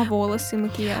удобно. А волосы,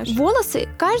 макияж? Волосы,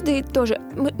 каждый тоже.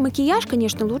 Макияж,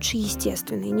 конечно, лучше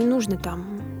естественный. Не нужно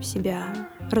себя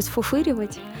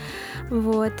расфуфыривать.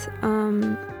 Вот.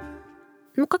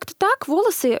 Как-то так.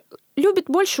 Волосы любят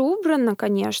больше убрано,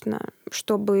 конечно,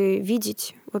 чтобы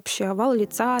видеть вообще овал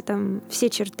лица, все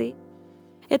черты.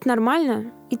 Это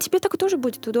нормально. И тебе так тоже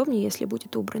будет удобнее, если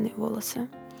будут убраны волосы.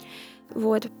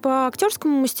 Вот. По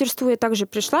актерскому мастерству я также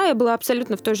пришла. Я была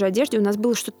абсолютно в той же одежде. У нас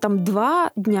было что-то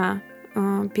 2 дня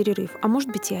перерыв. А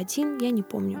может быть и 1, я не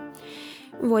помню.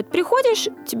 Вот. Приходишь,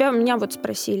 меня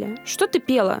спросили, что ты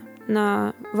пела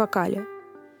на вокале?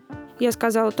 Я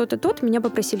сказала то-то, то-то, меня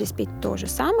попросили спеть то же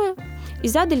самое и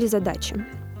задали задачи.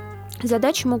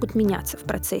 Задачи могут меняться в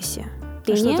процессе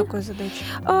пения. А что такое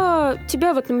задача?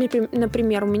 Тебя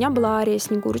например, у меня была ария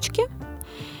 «Снегурочки»,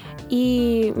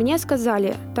 и мне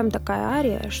сказали, там такая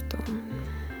ария, что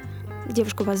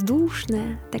девушка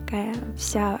воздушная, такая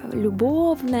вся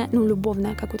любовная,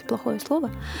 любовная какое-то плохое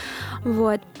слово.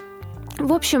 Вот.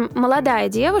 В общем, молодая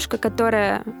девушка,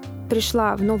 которая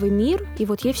пришла в новый мир, и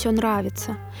ей все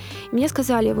нравится. Мне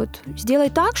сказали, сделай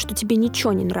так, что тебе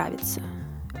ничего не нравится.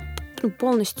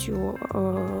 Полностью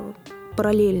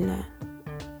параллельно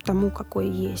тому, какое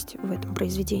есть в этом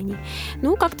произведении.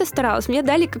 Как-то старалась. Мне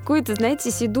дали какую-то,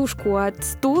 сидушку от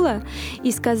стула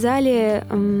и сказали,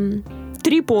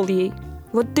 3 пол ей.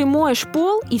 Ты моешь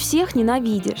пол и всех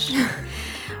ненавидишь.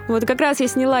 Как раз я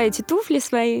сняла эти туфли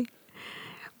свои.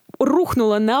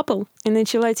 рухнула на пол и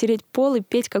начала тереть пол и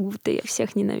петь, как будто я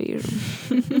всех ненавижу.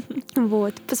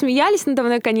 Вот. Посмеялись надо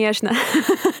мной, конечно.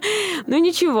 Но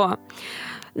ничего.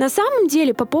 На самом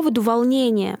деле, по поводу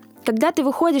волнения, когда ты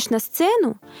выходишь на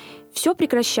сцену, все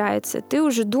прекращается. Ты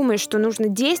уже думаешь, что нужно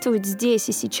действовать здесь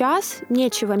и сейчас,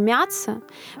 нечего мяться,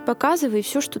 показывай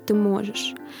все, что ты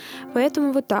можешь.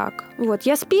 Поэтому вот так. Вот,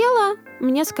 я спела,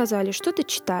 мне сказали, что ты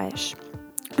читаешь.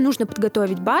 Нужно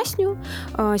подготовить басню,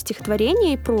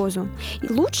 стихотворение и прозу.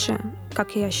 И лучше,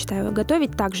 как я считаю,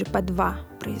 готовить также по 2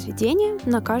 произведения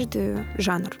на каждый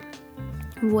жанр.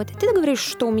 Вот. И ты говоришь,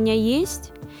 что у меня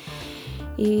есть,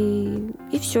 и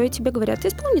все, и тебе говорят,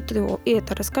 исполни ты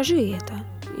это, расскажи это.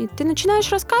 И ты начинаешь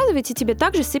рассказывать, и тебе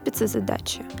также сыпятся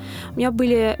задачи. У меня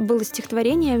было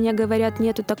стихотворение, мне говорят,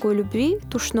 нету такой любви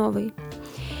тушновой.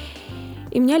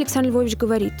 И мне Александр Львович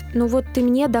говорит, ну вот ты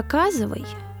мне доказывай,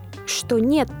 что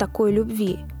нет такой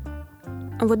любви.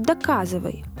 Вот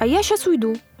доказывай. А я сейчас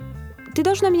уйду. Ты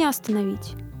должна меня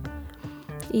остановить.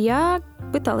 И я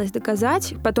пыталась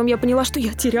доказать. Потом я поняла, что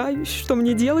я теряюсь. Что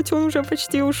мне делать? Он уже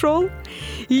почти ушел.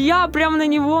 И я прям на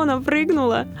него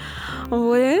напрыгнула.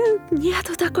 Вот.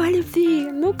 Нету такой любви.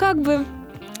 Ну, как бы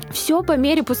все по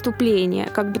мере поступления.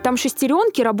 Как бы там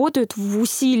шестеренки работают в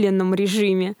усиленном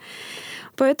режиме.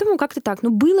 Поэтому как-то так. Ну,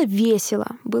 было весело,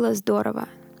 было здорово.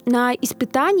 На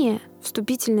испытание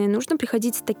вступительное нужно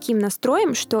приходить с таким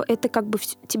настроем, что это как бы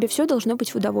тебе все должно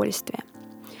быть в удовольствие.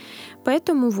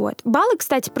 Поэтому вот. Баллы,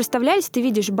 кстати, проставлялись, ты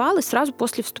видишь баллы сразу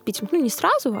после вступительных. Ну, не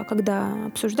сразу, а когда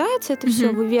обсуждается это все,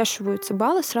 вывешиваются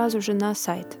баллы сразу же на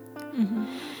сайт.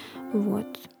 Вот.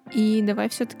 И давай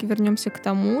все-таки вернемся к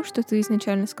тому, что ты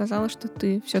изначально сказала, что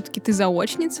ты все-таки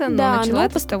заочница, но да, начала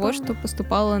это с того, что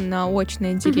поступала на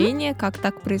очное отделение. Как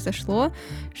так произошло,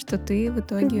 что ты в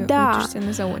итоге учишься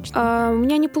на заочном? У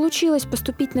меня не получилось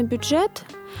поступить на бюджет,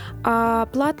 а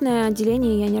платное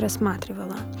отделение я не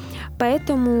рассматривала.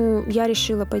 Поэтому я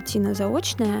решила пойти на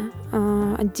заочное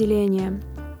отделение.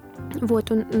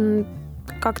 Вот,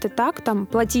 как-то так, там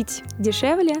платить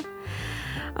дешевле.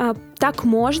 Так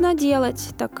можно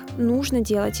делать, так нужно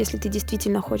делать, если ты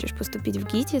действительно хочешь поступить в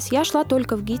ГИТИС. Я шла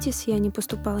только в ГИТИС, я не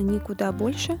поступала никуда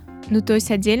больше. Ну, то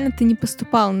есть отдельно ты не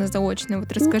поступала на заочное.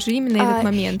 Вот расскажи именно этот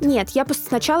момент. Нет,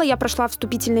 сначала я прошла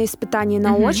вступительное испытание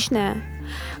на очное.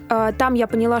 Там я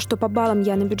поняла, что по баллам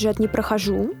я на бюджет не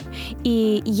прохожу.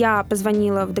 И я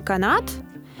позвонила в деканат,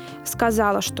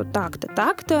 сказала, что так-то,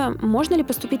 так-то. Можно ли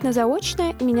поступить на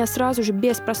заочное? Меня сразу же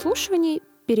без прослушиваний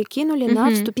перекинули на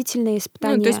вступительные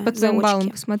испытания. Ну, то есть по твоим заочки. баллам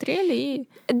посмотрели и...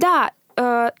 Да,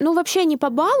 ну вообще не по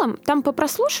баллам, там по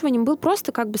прослушиваниям был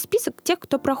просто как бы список тех,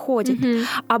 кто проходит.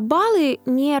 А баллы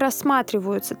не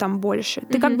рассматриваются там больше.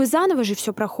 Ты как бы заново же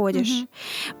все проходишь.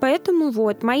 Поэтому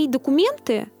вот, мои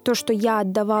документы, то, что я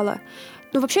отдавала,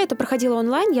 ну вообще это проходило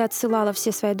онлайн, я отсылала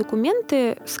все свои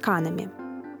документы сканами.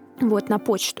 Вот, на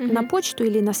почту. На почту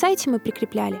или на сайте мы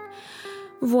прикрепляли.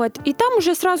 Вот. И там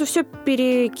уже сразу все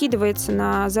перекидывается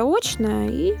на заочное,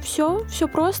 и все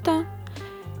просто.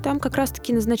 Там как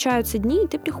раз-таки назначаются дни, и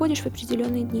ты приходишь в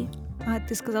определенные дни. А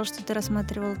ты сказал, что ты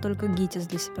рассматривала только ГИТИС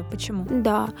для себя. Почему?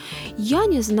 Да. Я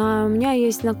не знаю. У меня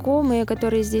есть знакомые,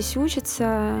 которые здесь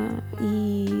учатся,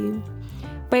 и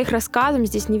по их рассказам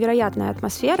здесь невероятная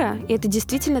атмосфера, и это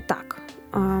действительно так.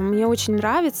 Мне очень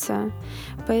нравится,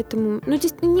 поэтому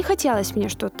не хотелось мне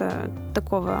что-то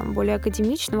такого более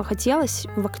академичного, хотелось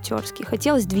в актерский,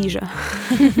 хотелось движа.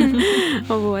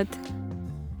 Вот.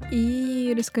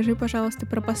 И расскажи, пожалуйста,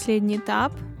 про последний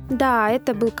этап. Да,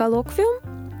 это был коллоквиум.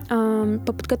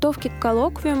 По подготовке к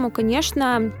коллоквиуму,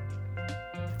 конечно,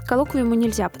 к коллоквиуму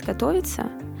нельзя подготовиться.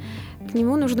 К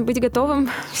нему нужно быть готовым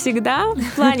всегда.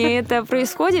 В плане это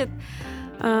происходит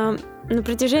на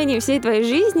протяжении всей твоей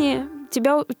жизни.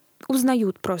 Тебя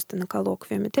узнают просто на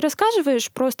коллоквиуме. Ты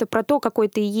рассказываешь просто про то, какой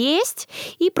ты есть,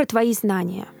 и про твои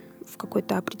знания в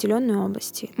какой-то определенной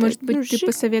области. Может быть, ты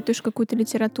посоветуешь какую-то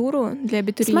литературу для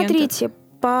абитуриентов? Смотрите,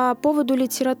 по поводу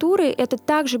литературы, это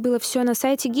также было все на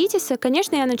сайте ГИТИСа.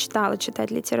 Конечно, я начинала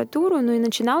читать литературу, но и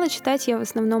начинала читать я в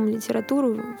основном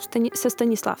литературу со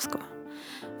Станиславского.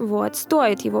 Вот.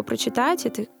 Стоит его прочитать,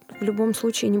 это в любом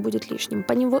случае не будет лишним.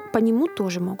 По нему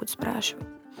тоже могут спрашивать.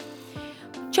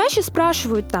 Чаще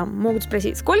спрашивают там, могут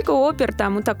спросить, сколько опер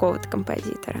там у такого-то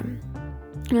композитора.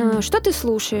 Что ты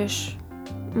слушаешь?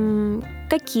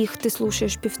 Каких ты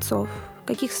слушаешь певцов?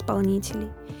 Каких исполнителей?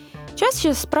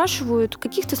 Чаще спрашивают,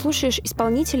 каких ты слушаешь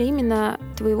исполнителей именно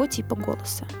твоего типа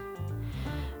голоса.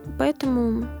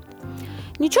 Поэтому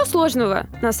ничего сложного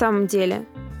на самом деле.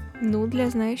 Ну, для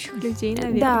знающих людей,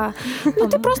 наверное. Да. Ну,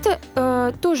 ты просто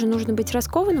тоже нужно быть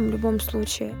раскованным в любом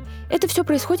случае. Это все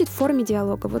происходит в форме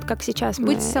диалога, вот как сейчас мы...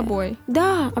 Быть собой.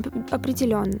 Да,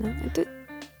 определенно. Это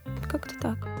как-то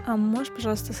так. А можешь,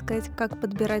 пожалуйста, сказать, как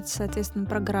подбирать, соответственно,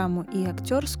 программу и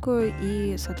актерскую,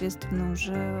 и, соответственно,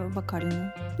 уже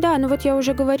вокальную? Да, ну вот я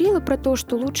уже говорила про то,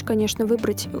 что лучше, конечно,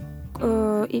 выбрать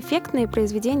эффектные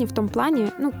произведения в том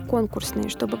плане, ну, конкурсные,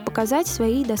 чтобы показать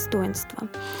свои достоинства.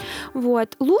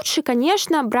 Вот. Лучше,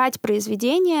 конечно, брать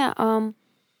произведения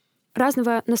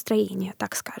разного настроения,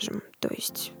 так скажем. То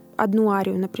есть одну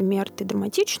арию, например, ты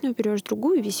драматичную берешь,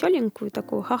 другую веселенькую,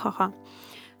 такую ха-ха-ха.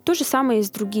 То же самое и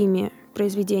с другими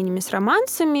произведениями, с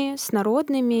романсами, с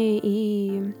народными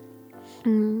и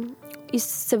с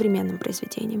современным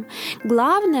произведением.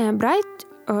 Главное — брать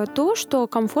то, что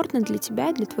комфортно для тебя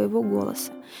и для твоего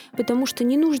голоса. Потому что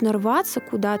не нужно рваться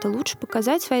куда-то, лучше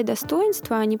показать свои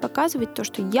достоинства, а не показывать то,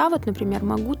 что я вот, например,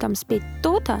 могу там спеть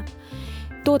то-то,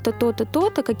 то-то, то-то,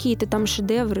 то-то, какие-то там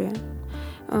шедевры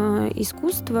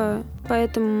искусства.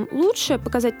 Поэтому лучше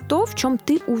показать то, в чем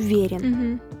ты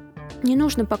уверен. Не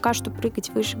нужно пока что прыгать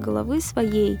выше головы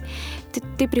своей.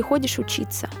 Ты приходишь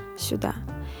учиться сюда,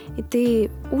 и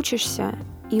ты учишься,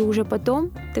 и уже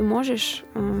потом ты можешь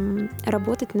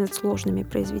работать над сложными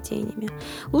произведениями.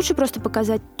 Лучше просто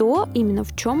показать то, именно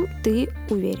в чем ты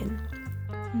уверен.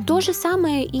 То же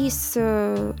самое и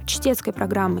с чтецкой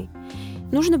программой.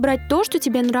 Нужно брать то, что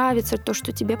тебе нравится, то,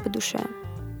 что тебе по душе.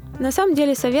 На самом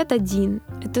деле совет один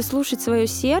 — это слушать свое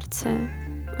сердце,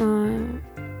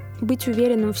 быть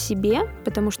уверенным в себе,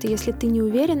 потому что если ты не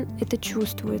уверен, это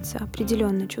чувствуется,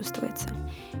 определенно чувствуется.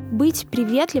 Быть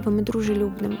приветливым и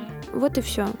дружелюбным. Вот и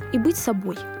все. И быть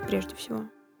собой, прежде всего.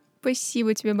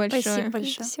 Спасибо тебе большое. Спасибо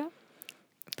большое. Всё.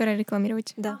 Пора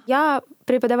рекламировать. Да. Я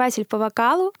преподаватель по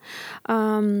вокалу.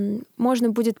 Можно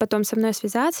будет потом со мной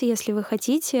связаться, если вы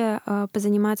хотите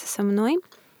позаниматься со мной.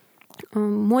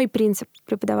 Мой принцип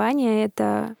преподавания —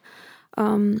 это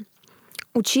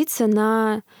учиться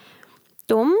на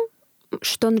том,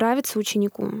 что нравится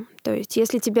ученику. То есть,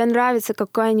 если тебе нравится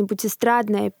какая-нибудь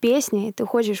эстрадная песня, и ты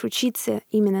хочешь учиться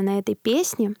именно на этой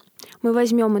песне, мы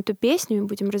возьмем эту песню и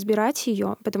будем разбирать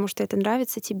ее, потому что это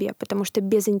нравится тебе. Потому что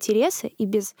без интереса и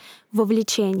без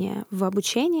вовлечения в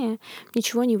обучение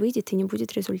ничего не выйдет и не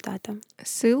будет результата.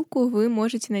 Ссылку вы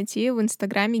можете найти в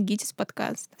инстаграме Гитис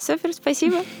подкаст. Супер,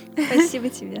 спасибо. Спасибо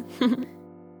тебе.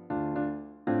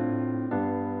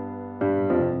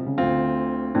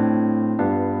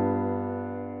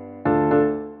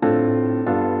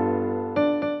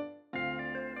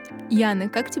 Яна,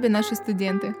 как тебе наши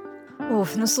студенты?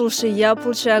 Ну слушай, я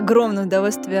получаю огромное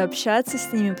удовольствие общаться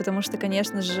с ними, потому что,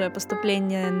 конечно же,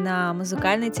 поступление на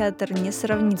музыкальный театр не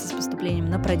сравнится с поступлением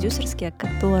на продюсерский, о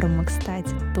котором мы,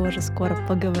 кстати, тоже скоро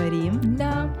поговорим.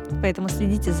 Да. Поэтому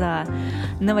следите за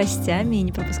новостями и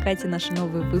не пропускайте наши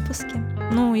новые выпуски.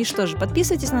 Ну и что же,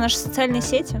 подписывайтесь на наши социальные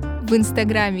сети. В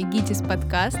инстаграме Гитис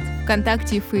подкаст,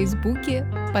 ВКонтакте и Фейсбуке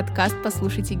подкаст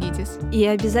 «Послушайте Гитис». И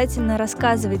обязательно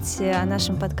рассказывайте о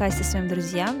нашем подкасте своим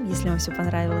друзьям, если вам все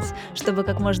понравилось, чтобы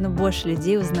как можно больше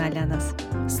людей узнали о нас.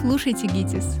 Слушайте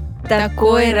Гитис.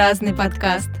 Такой разный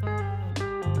подкаст.